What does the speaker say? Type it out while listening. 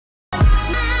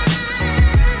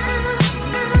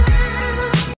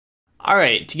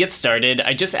Alright, to get started,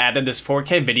 I just added this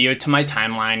 4K video to my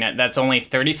timeline that's only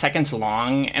 30 seconds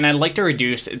long, and I'd like to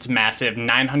reduce its massive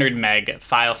 900 meg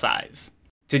file size.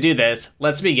 To do this,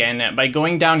 let's begin by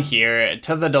going down here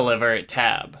to the Deliver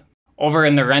tab. Over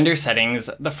in the render settings,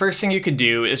 the first thing you could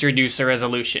do is reduce the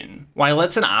resolution. While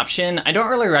it's an option, I don't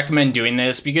really recommend doing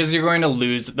this because you're going to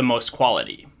lose the most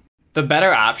quality. The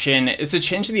better option is to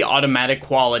change the automatic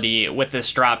quality with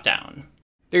this dropdown.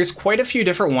 There's quite a few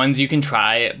different ones you can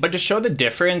try, but to show the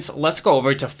difference, let's go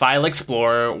over to File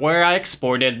Explorer where I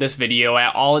exported this video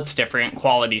at all its different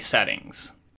quality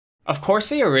settings. Of course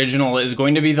the original is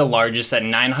going to be the largest at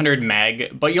 900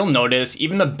 meg, but you'll notice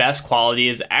even the best quality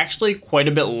is actually quite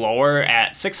a bit lower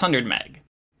at 600 meg.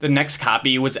 The next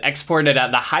copy was exported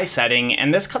at the high setting,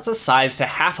 and this cuts the size to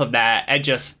half of that at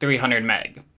just 300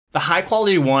 meg. The high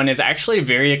quality one is actually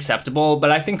very acceptable,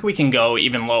 but I think we can go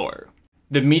even lower.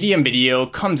 The medium video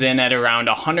comes in at around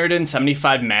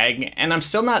 175 meg, and I'm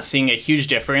still not seeing a huge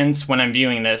difference when I'm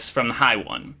viewing this from the high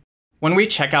one. When we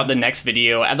check out the next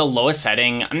video at the lowest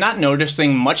setting, I'm not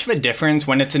noticing much of a difference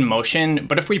when it's in motion,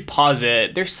 but if we pause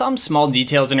it, there's some small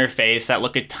details in her face that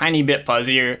look a tiny bit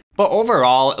fuzzier, but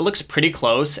overall, it looks pretty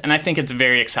close, and I think it's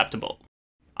very acceptable.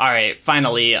 Alright,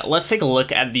 finally, let's take a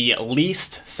look at the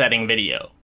least setting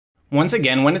video. Once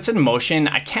again, when it's in motion,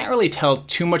 I can't really tell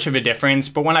too much of a difference,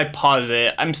 but when I pause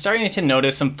it, I'm starting to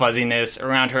notice some fuzziness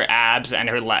around her abs and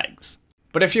her legs.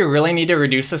 But if you really need to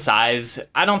reduce the size,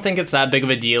 I don't think it's that big of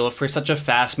a deal for such a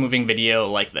fast-moving video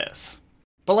like this.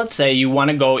 But let's say you want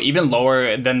to go even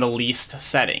lower than the least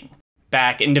setting.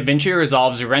 Back in Davinci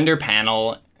Resolve's render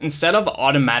panel, instead of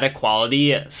automatic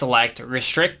quality, select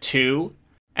Restrict to,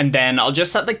 and then I'll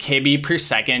just set the KB per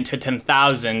second to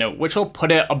 10,000, which will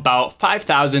put it about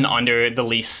 5,000 under the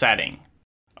least setting.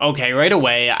 Okay, right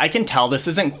away, I can tell this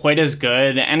isn't quite as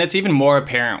good, and it's even more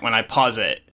apparent when I pause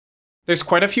it. There's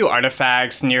quite a few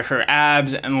artifacts near her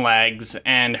abs and legs,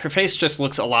 and her face just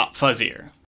looks a lot fuzzier.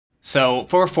 So,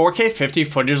 for 4K 50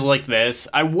 footage like this,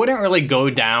 I wouldn't really go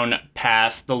down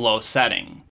past the low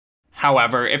setting.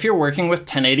 However, if you're working with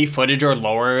 1080 footage or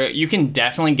lower, you can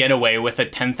definitely get away with a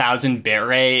 10,000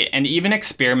 bitrate and even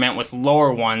experiment with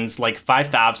lower ones like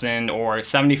 5,000 or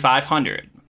 7,500.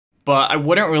 But I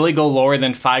wouldn't really go lower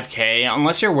than 5K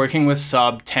unless you're working with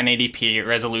sub 1080p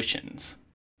resolutions.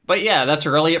 But yeah, that's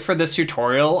really it for this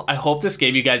tutorial. I hope this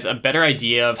gave you guys a better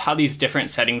idea of how these different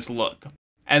settings look.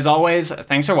 As always,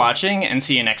 thanks for watching and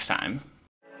see you next time.